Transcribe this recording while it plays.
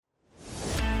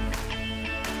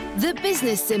The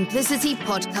Business Simplicity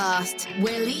Podcast,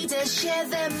 where leaders share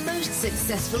their most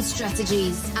successful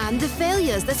strategies and the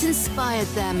failures that inspired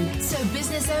them, so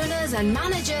business owners and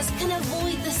managers can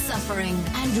avoid the suffering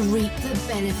and reap the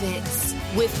benefits.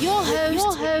 With your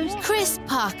host, Chris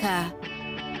Parker.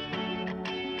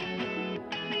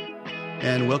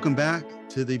 And welcome back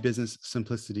to the Business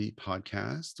Simplicity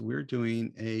Podcast. We're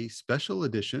doing a special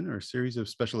edition or a series of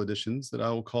special editions that I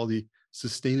will call the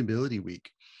Sustainability Week.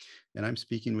 And I'm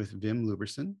speaking with Wim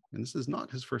Lubbersen, and this is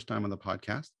not his first time on the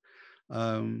podcast,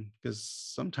 because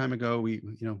some time ago, we,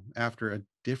 after a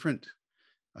different,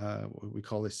 what we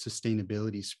call a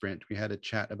sustainability sprint, we had a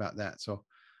chat about that. So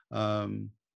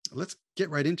let's get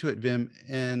right into it, Wim.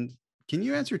 And can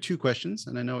you answer two questions?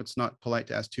 And I know it's not polite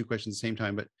to ask two questions at the same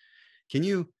time, but can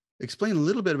you explain a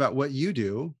little bit about what you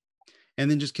do, and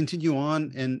then just continue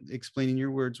on and explain in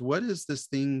your words, what is this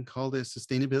thing called a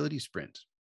sustainability sprint?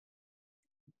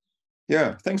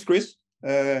 Yeah, thanks, Chris.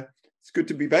 It's good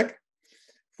to be back.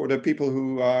 For the people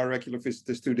who are regular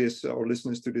visitors to this or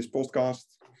listeners to this podcast,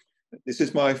 this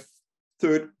is my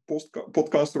third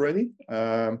podcast already.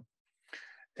 The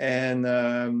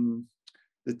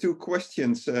two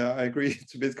questions, I agree,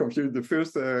 it's a bit confusing. The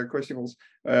first question was,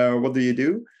 what do you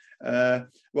do?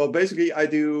 Well, basically, I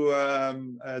do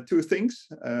two things.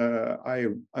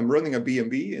 I'm running a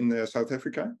B&B in South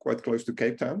Africa, quite close to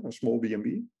Cape Town, a small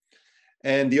B&B.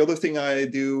 And the other thing I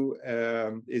do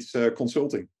is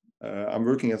consulting. I'm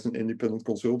working as an independent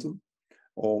consultant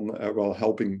on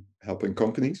helping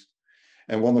companies.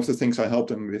 And one of the things I help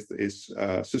them with is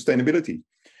sustainability.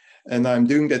 And I'm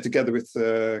doing that together with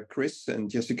Chris and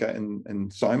Jessica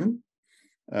and Simon.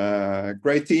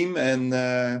 Great team. And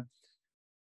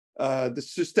the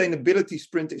sustainability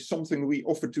sprint is something we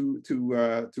offer to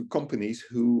companies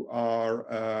who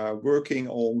are working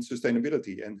on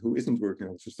sustainability and who isn't working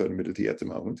on sustainability at the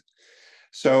moment.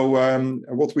 So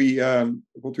what we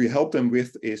help them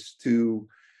with is to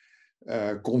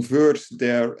convert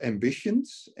their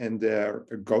ambitions and their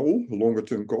goal, longer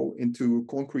term goal, into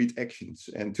concrete actions,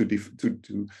 and to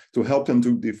help them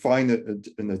to define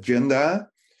an agenda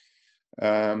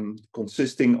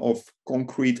consisting of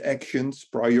concrete actions,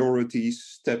 priorities,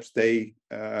 steps they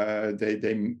have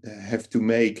to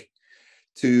make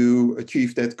to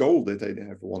achieve that goal that they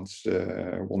have once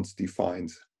defined.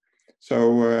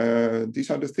 So these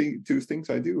are the two things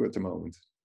I do at the moment.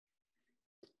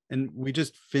 And we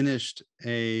just finished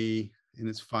in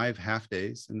its 5 half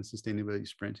days in the sustainability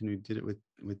sprint, and we did it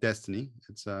with Destiny.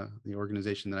 It's the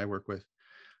organization that I work with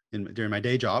during my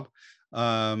day job.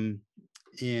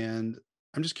 And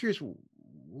I'm just curious,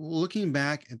 looking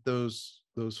back at those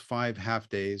 5 half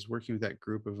days, working with that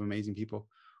group of amazing people,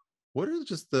 what are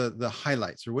just the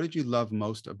highlights, or what did you love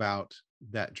most about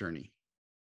that journey?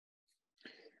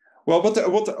 Well, what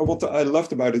I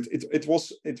loved about it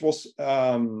was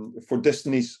for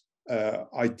Destiny's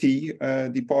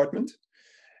IT department,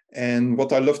 and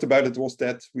what I loved about it was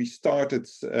that we started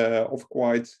off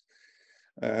quite,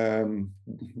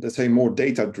 let's say, more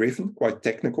data driven, quite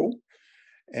technical.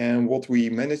 And what we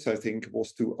managed, I think,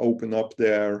 was to open up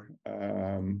their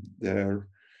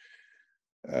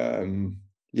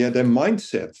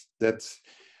mindset that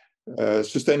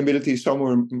sustainability is so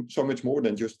much more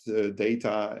than just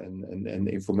data and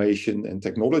information and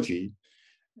technology,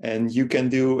 and you can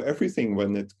do everything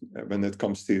when it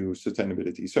comes to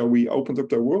sustainability. So we opened up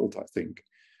their world, I think,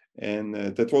 and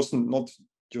that was not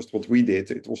just what we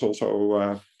did. It was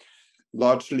also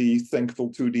largely thankful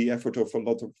to the effort of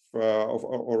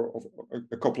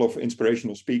a couple of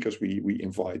inspirational speakers we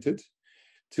invited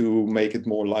to make it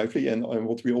more lively. And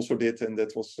what we also did, and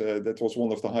that was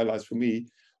one of the highlights for me,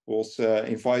 was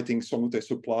inviting some of their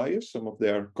suppliers, some of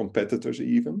their competitors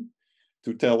even,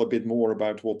 to tell a bit more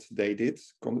about what they did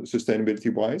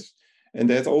sustainability-wise. And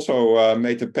that also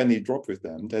made a penny drop with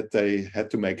them, that they had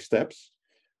to make steps,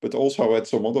 but also at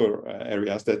some other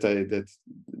areas that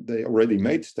they already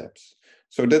made steps.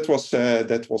 So that was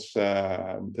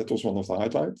one of the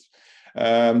highlights.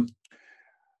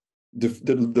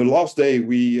 The last day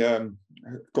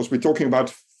because we're talking about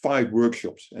 5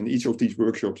 workshops, and each of these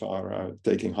workshops are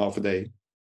taking half a day,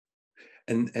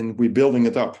 and we're building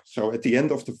it up. So at the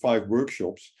end of the 5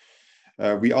 workshops,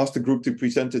 we asked the group to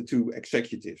present it to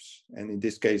executives, and in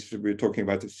this case, we're talking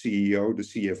about the CEO, the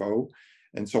CFO,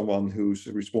 and someone who's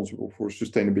responsible for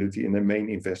sustainability and the main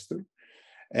investor.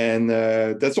 And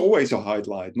that's always a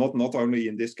highlight, not only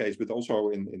in this case, but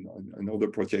also in other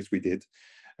projects we did,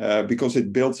 because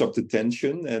it builds up the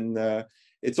tension. And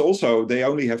it's also, they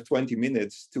only have 20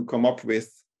 minutes to come up with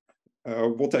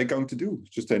what they're going to do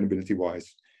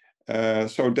sustainability-wise.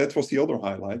 So that was the other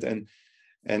highlight. And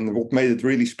And what made it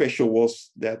really special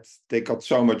was that they got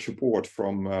so much support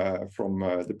from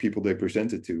the people they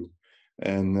presented to.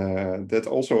 And that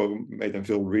also made them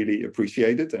feel really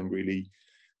appreciated and really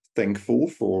thankful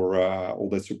for all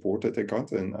that support that they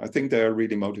got. And I think they're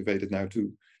really motivated now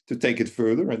to take it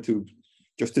further and to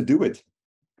do it.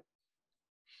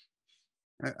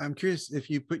 I'm curious if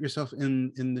you put yourself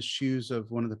in the shoes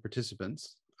of one of the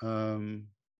participants.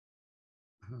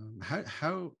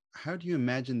 How do you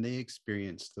imagine they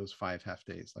experienced those 5 half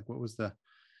days? Like, what was the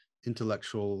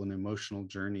intellectual and emotional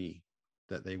journey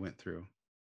that they went through?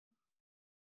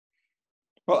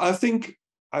 Well, I think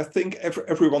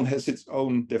everyone has its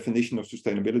own definition of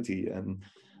sustainability, and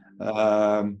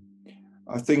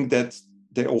I think that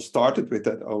they all started with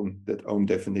that own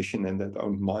definition and that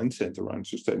own mindset around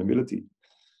sustainability,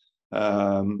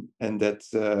 and that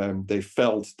they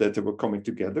felt that they were coming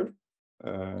together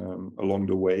along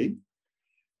the way.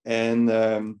 And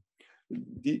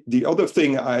the other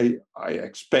thing I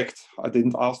expect, I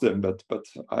didn't ask them, but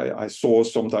I saw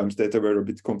sometimes that they were a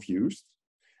bit confused.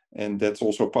 And that's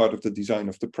also part of the design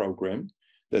of the program,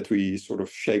 that we sort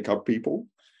of shake up people.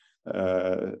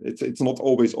 It's not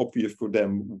always obvious for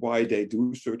them why they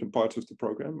do certain parts of the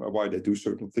program or why they do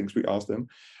certain things we ask them.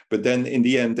 But then in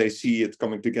the end, they see it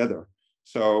coming together.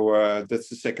 So that's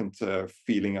the second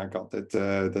feeling I got, that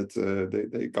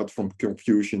they got from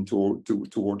confusion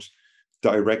towards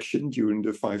direction during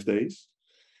the 5 days.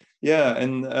 Yeah,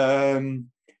 and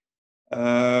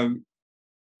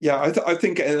yeah, I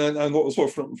think, and also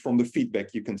from the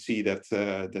feedback, you can see that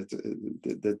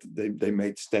they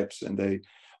made steps, and they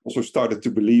also started to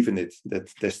believe in it,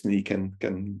 that Destiny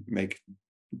can make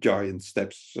giant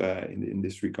steps in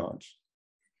this regard.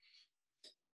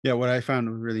 Yeah, what I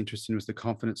found really interesting was the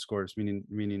confidence scores,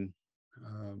 meaning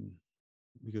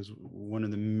because one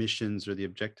of the missions or the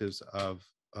objectives of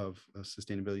a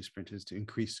sustainability sprint is to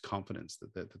increase confidence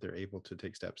that they're able to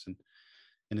take steps. And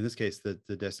in this case,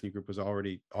 the Destiny group was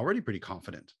already pretty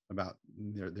confident about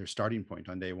their starting point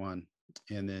on day 1,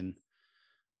 and then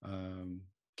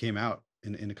came out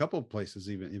in a couple of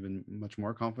places even much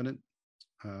more confident,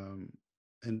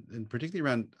 and particularly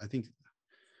around, I think,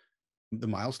 the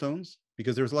milestones,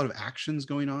 because there was a lot of actions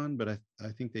going on, but I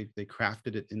think they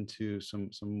crafted it into some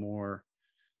more,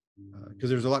 because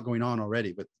there's a lot going on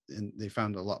already, and they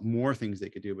found a lot more things they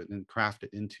could do, but then craft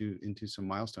it into some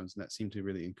milestones, and that seemed to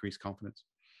really increase confidence.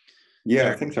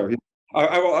 Yeah, I think so.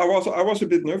 I was a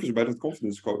bit nervous about that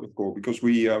confidence score, because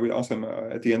we asked them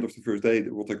at the end of the first day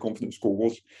what their confidence score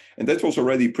was, and that was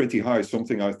already pretty high,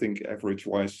 something I think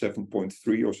average-wise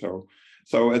 7.3 or so.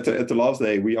 So at the last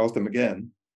day we asked them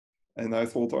again, and I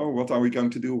thought, oh, what are we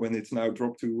going to do when it's now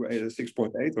dropped to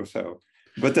 6.8 or so?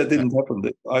 But that didn't happen.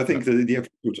 I think the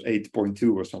average was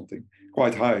 8.2 or something,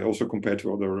 quite high also compared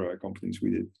to other companies we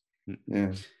did.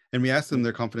 Yeah. And we asked them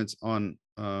their confidence on,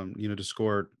 to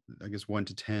score, I guess, 1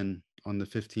 to 10 on the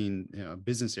 15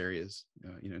 business areas,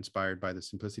 inspired by the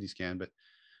simplicity scan, but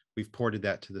we've ported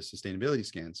that to the sustainability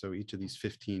scan. So each of these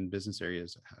 15 business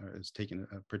areas has taken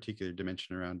a particular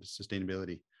dimension around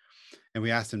sustainability. And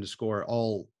we asked them to score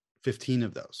all 15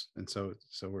 of those. And so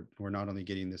we're not only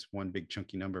getting this one big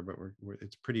chunky number, but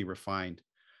it's pretty refined.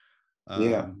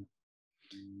 Yeah.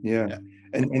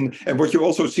 And what you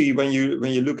also see when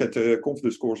you look at the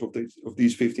confidence scores of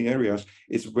these 15 areas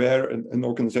is where an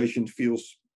organization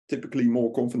feels typically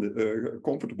more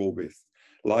comfortable with,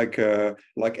 like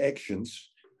actions.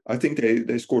 I think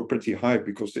they scored pretty high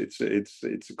because it's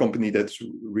a company that's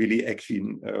really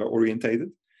action orientated.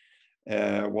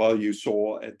 While you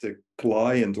saw at the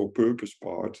client or purpose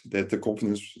part that the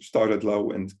confidence started low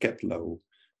and kept low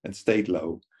and stayed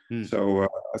low. So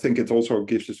I think it also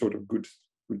gives a sort of good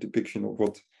depiction of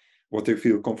what they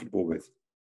feel comfortable with.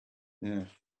 Yeah.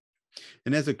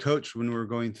 And as a coach, when we're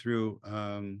going through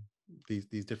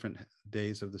these different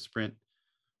days of the sprint,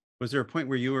 was there a point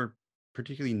where you were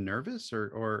particularly nervous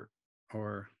or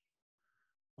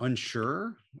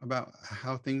unsure about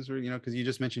how things were? Because you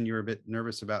just mentioned you were a bit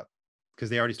nervous about, because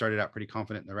they already started out pretty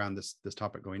confident around this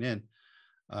topic going in.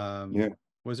 Yeah.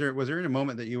 Was there in a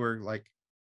moment that you were like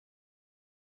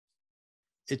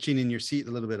itching in your seat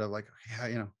a little bit of like,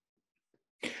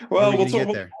 well,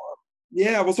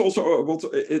 I was also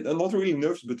not really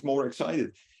nervous, but more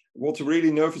excited. What's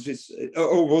really nervous is,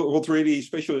 what's really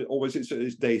special always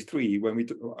is day 3, when we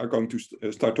are going to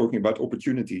start talking about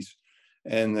opportunities.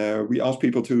 And we ask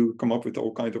people to come up with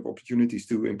all kinds of opportunities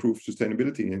to improve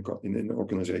sustainability in an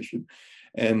organization.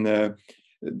 And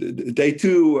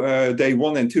day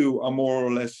 1 and 2 are more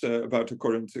or less about the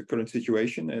current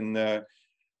situation.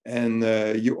 And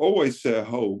you always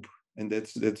hope, and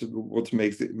that's what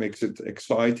makes it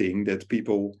exciting, that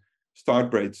people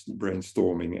start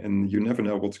brainstorming, and you never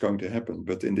know what's going to happen.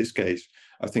 But in this case,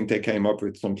 I think they came up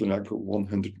with something like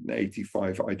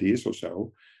 185 ideas or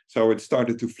so. So it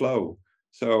started to flow.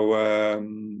 So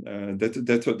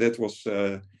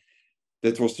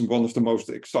that was one of the most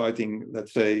exciting,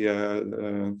 let's say,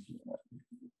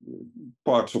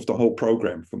 parts of the whole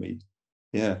program for me.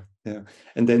 Yeah.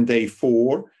 And then day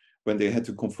 4, when they had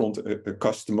to confront a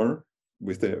customer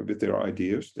with their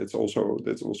ideas, that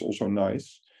was also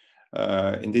nice.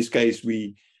 In this case,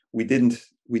 we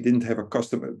didn't have a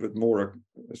customer, but more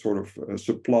a sort of a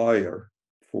supplier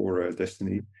for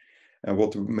Destiny. And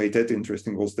what made that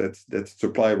interesting was that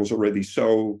supplier was already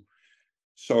so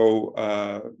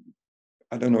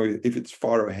I don't know if it's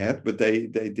far ahead, but they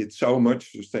did so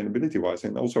much sustainability-wise,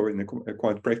 and also in a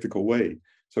quite practical way.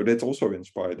 So that also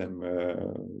inspired them,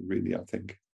 really, I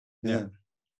think. Yeah.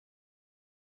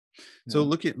 So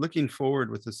looking forward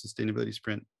with the sustainability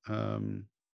sprint,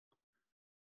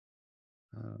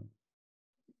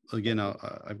 again,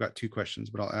 I've got 2 questions,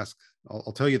 but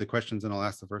I'll tell you the questions, and I'll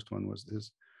ask the first one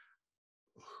is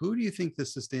who do you think the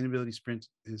sustainability sprint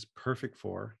is perfect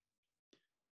for?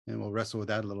 And we'll wrestle with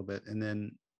that a little bit. And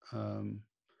then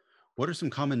what are some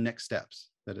common next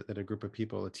steps that a group of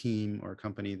people, a team or a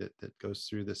company that goes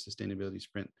through the sustainability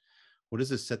sprint, what does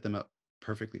this set them up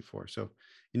perfectly for? So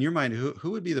in your mind,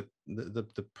 who would be the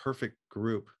perfect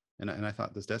group? And I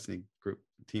thought this Destiny group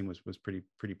team was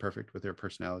pretty perfect with their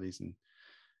personalities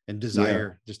and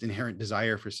desire, just inherent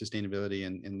desire for sustainability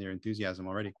and their enthusiasm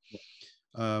already.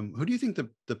 Who do you think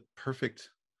the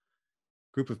perfect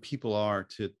group of people are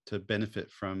to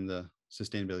benefit from the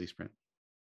sustainability sprint?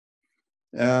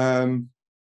 I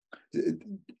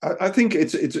think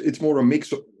it's more a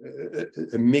mix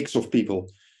of people.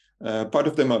 Part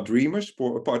of them are dreamers,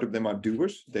 part of them are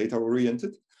doers, data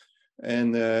oriented.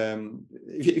 And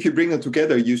if you bring them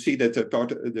together, you see that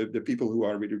the people who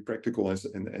are really practical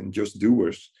and just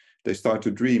doers, they start to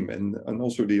dream, and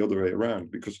also the other way around.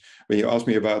 Because when you ask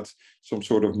me about some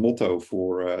sort of motto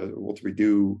for what we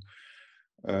do,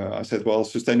 I said, well,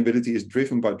 sustainability is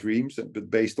driven by dreams, but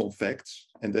based on facts.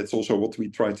 And that's also what we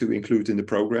try to include in the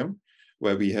program,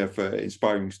 where we have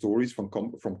inspiring stories from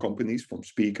companies, from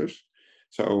speakers.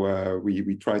 So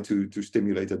we try to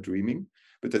stimulate that dreaming.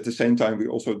 But at the same time, we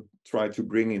also try to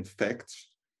bring in facts,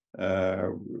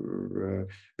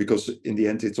 because in the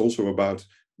end, it's also about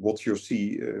what's your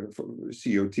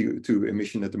CO2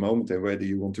 emission at the moment, and where do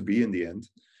you want to be in the end.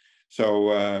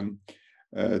 So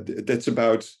that's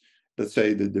about, let's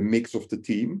say, the mix of the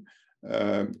team.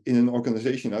 In an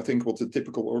organization, I think what the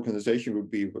typical organization would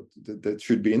be, that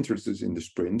should be interested in the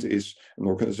sprint, is an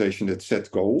organization that set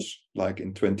goals, like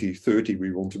in 2030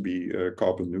 we want to be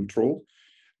carbon neutral,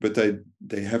 but they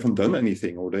haven't done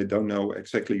anything, or they don't know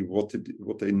exactly what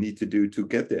they need to do to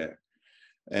get there.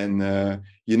 And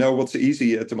what's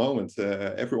easy at the moment?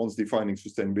 Everyone's defining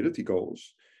sustainability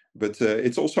goals, but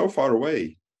it's all so far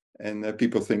away. And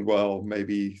people think, well,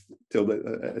 maybe till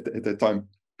at that time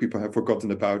people have forgotten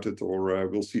about it, or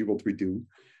we'll see what we do.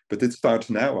 But it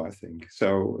starts now, I think.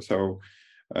 So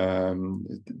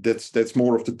that's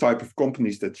more of the type of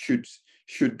companies that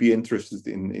should be interested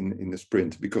in the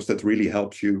sprint, because that really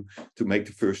helps you to make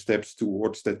the first steps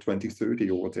towards that 2030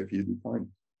 or whatever you define.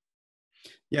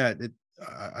 Yeah,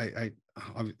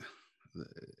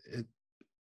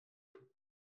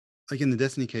 like in the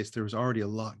Destiny case, there was already a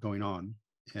lot going on,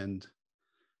 and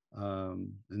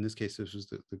in this case, this was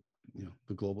the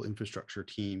global infrastructure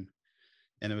team,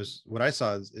 and it was, what I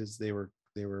saw is they were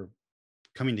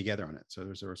coming together on it. So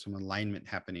there was some alignment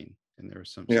happening, and there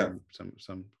was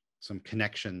some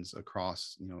connections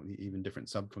across even different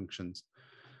sub functions,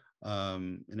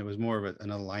 and it was more of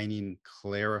an aligning,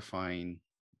 clarifying,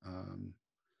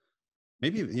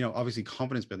 maybe obviously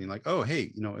confidence building, like, oh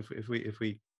hey,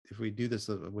 if we do this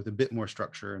with a bit more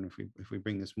structure, and if we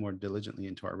bring this more diligently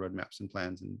into our roadmaps and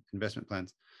plans and investment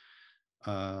plans,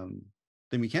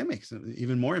 then we can make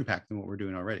even more impact than what we're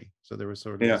doing already. So there was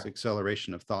sort of this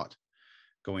acceleration of thought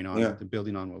going on,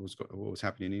 building on what was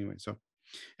happening anyway. So,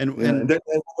 and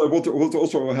what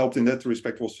also helped in that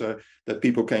respect was that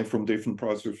people came from different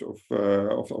parts of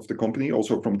the company,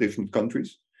 also from different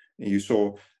countries. And you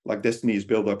saw, like, Destiny is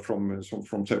built up from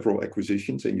several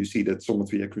acquisitions, and you see that some of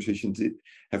the acquisitions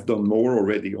have done more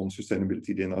already on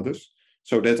sustainability than others.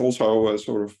 So that also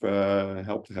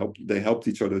helped. They helped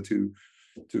each other to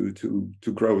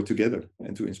grow it together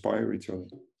and to inspire each other.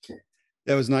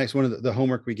 That was nice. One of the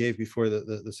homework we gave before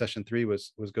the session 3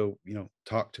 was go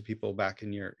talk to people back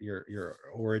in your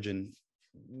origin,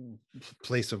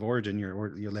 place of origin,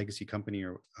 your legacy company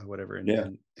or whatever,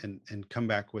 and come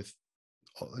back with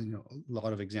a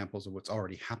lot of examples of what's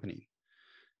already happening,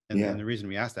 And the reason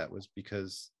we asked that was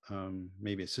because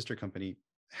maybe a sister company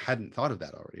hadn't thought of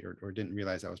that already, or didn't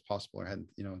realize that was possible, or hadn't,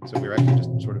 so we were actually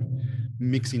just sort of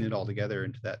mixing it all together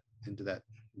into that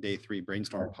day 3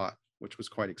 brainstorm pot, which was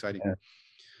quite exciting.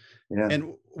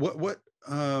 And what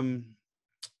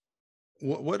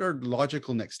are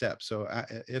logical next steps? So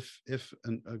if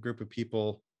a group of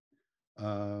people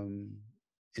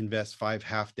invest 5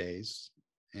 half days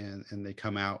and they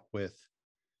come out with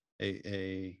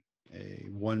a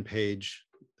 1-page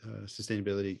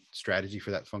sustainability strategy for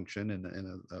that function, and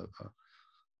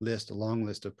a long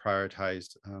list of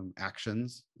prioritized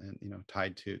actions, and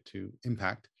tied to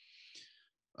impact,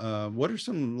 what are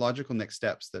some logical next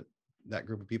steps that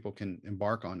group of people can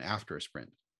embark on after a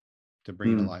sprint to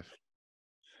bring it alive?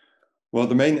 Well,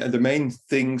 the main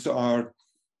things are,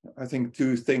 I think,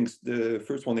 2 things. The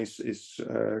first one is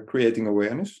creating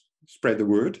awareness, spread the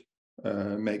word,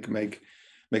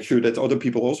 make sure that other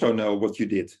people also know what you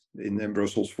did in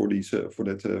Brussels for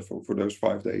those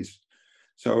 5 days.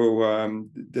 So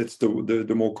that's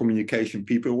the more communication,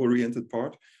 people-oriented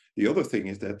part. The other thing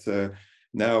is that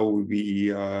now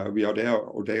we are there,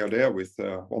 or they are there with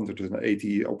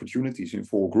 180 opportunities in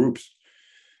 4 groups,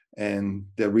 and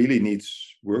there really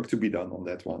needs work to be done on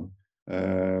that one.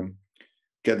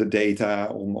 Get the data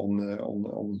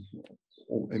on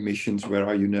emissions. Where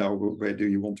are you now? Where do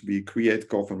you want to be? Create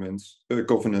governance, who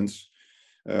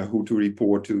to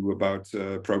report to about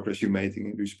progress you're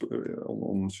making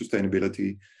on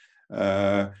sustainability.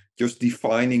 Just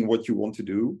defining what you want to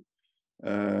do.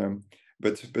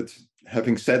 But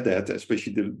having said that,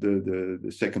 especially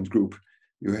the second group,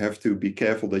 you have to be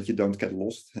careful that you don't get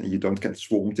lost and you don't get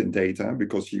swamped in data,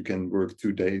 because you can work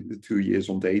 2 years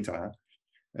on data.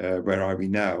 Where are we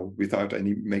now, without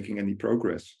making any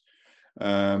progress?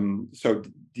 So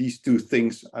these 2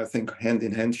 things, I think, hand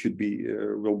in hand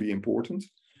will be important.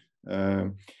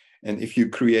 And if you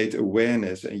create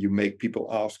awareness and you make people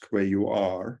ask where you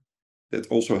are, that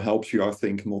also helps you, I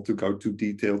think, not to go too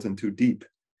detailed and too deep.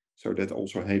 So that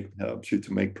also helps you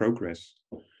to make progress.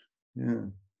 Yeah,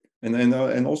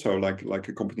 and also like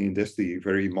a company in Destiny,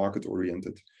 very market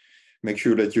oriented. Make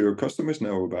sure that your customers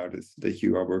know about it, that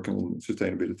you are working on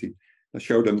sustainability.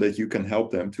 Show them that you can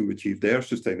help them to achieve their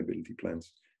sustainability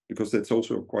plans, because that's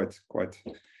also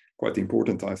quite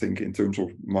important, I think, in terms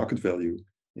of market value.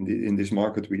 In this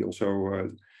market, we also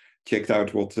checked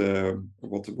out what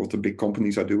the big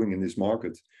companies are doing in this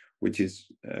market, which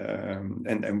is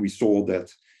and we saw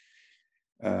that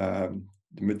the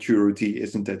maturity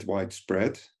isn't that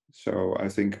widespread. So I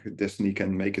think Destiny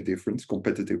can make a difference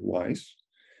competitive wise.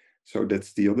 So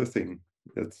that's the other thing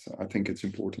that I think it's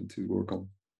important to work on.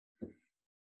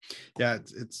 Yeah,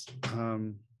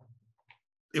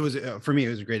 it was for me, it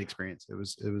was a great experience. It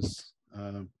was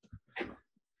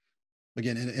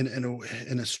again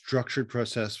in a structured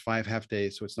process, 5 half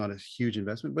days, so it's not a huge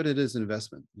investment, but it is an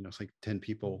investment. It's like 10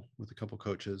 people with a couple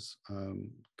coaches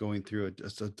going through a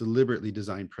deliberately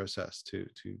designed process to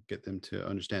get them to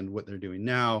understand what they're doing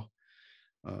now,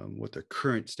 what their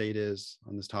current state is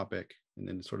on this topic, and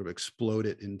then sort of explode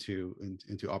it into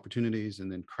opportunities,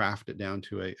 and then craft it down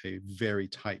to a very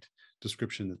tight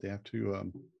description that they have to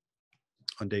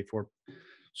on day 4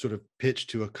 sort of pitch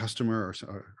to a customer or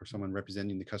someone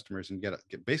representing the customers, and get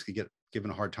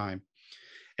given a hard time,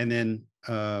 and then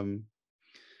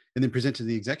present to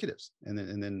the executives, and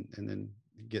then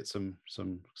get some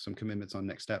commitments on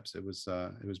next steps. It was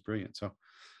brilliant. So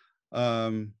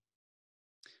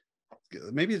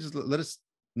maybe just let us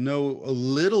know a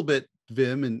little bit,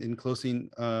 Wim, in closing,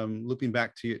 looping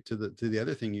back to the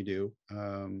other thing you do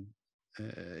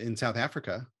in South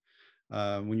Africa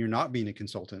when you're not being a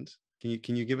consultant.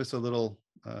 Can you give us a little?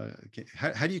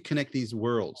 How do you connect these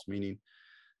worlds? Meaning,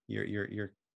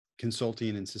 you're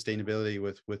consulting and sustainability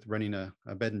with running a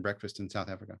bed and breakfast in South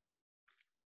Africa.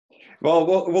 Well,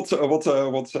 what's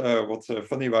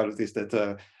funny about it is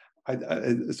that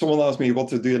someone asked me what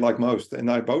do you like most, and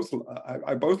I both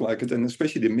like it, and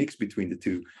especially the mix between the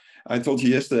two. I told you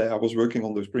yesterday I was working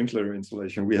on the sprinkler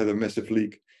installation. We had a massive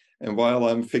leak, and while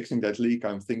I'm fixing that leak,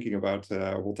 I'm thinking about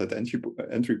what that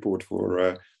entry port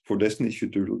for Destiny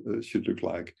should look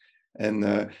like. And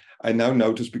I now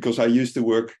notice, because I used to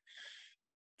work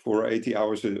for 80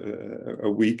 hours a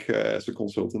week as a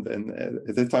consultant, and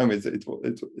at that time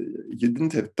you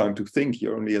didn't have time to think.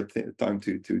 You only had time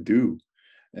to do.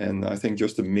 And I think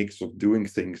just a mix of doing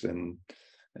things and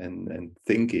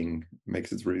thinking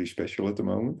makes it really special at the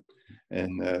moment.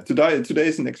 And today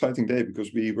is an exciting day,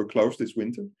 because we were closed this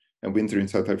winter, and winter in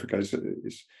South Africa has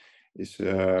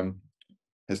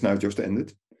now just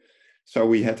ended. So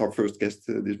we had our first guest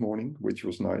this morning, which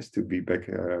was nice to be back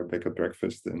at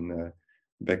breakfast, and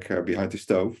back behind the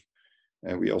stove.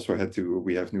 And we also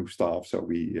we have new staff, so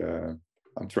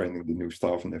I'm training the new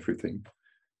staff and everything.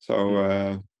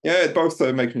 So it both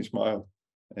makes me smile.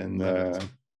 And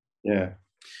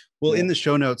Well, in the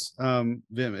show notes, Wim,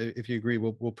 if you agree,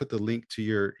 we'll put the link to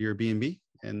your B&B,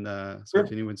 and so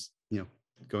if anyone's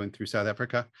going through South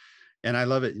Africa, and I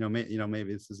love it.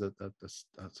 Maybe this is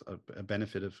a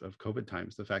benefit of COVID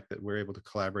times, the fact that we're able to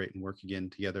collaborate and work again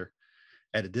together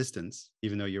at a distance,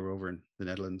 even though you were over in the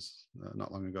Netherlands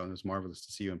not long ago, and it was marvelous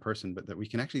to see you in person. But that we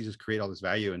can actually just create all this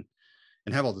value and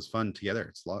have all this fun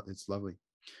together. It's lovely.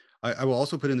 I will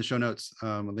also put in the show notes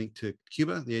a link to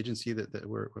Cuba, the agency that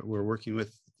we're working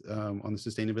with on the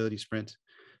sustainability sprint,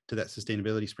 to that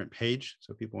sustainability sprint page.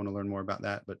 So if people want to learn more about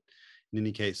that. But in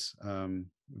any case,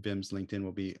 Wim's LinkedIn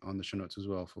will be on the show notes as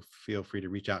well. Feel free to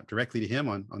reach out directly to him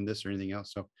on this or anything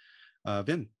else. So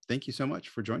Wim, thank you so much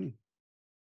for joining.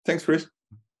 Thanks, Chris.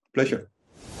 Pleasure.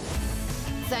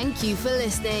 Thank you for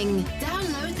listening.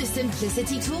 Download the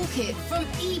Simplicity Toolkit from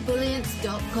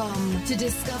eBrilliance.com to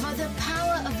discover the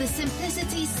power of the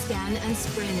Simplicity Scan and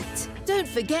Sprint. Don't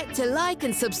forget to like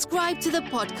and subscribe to the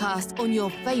podcast on your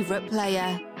favorite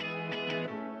player.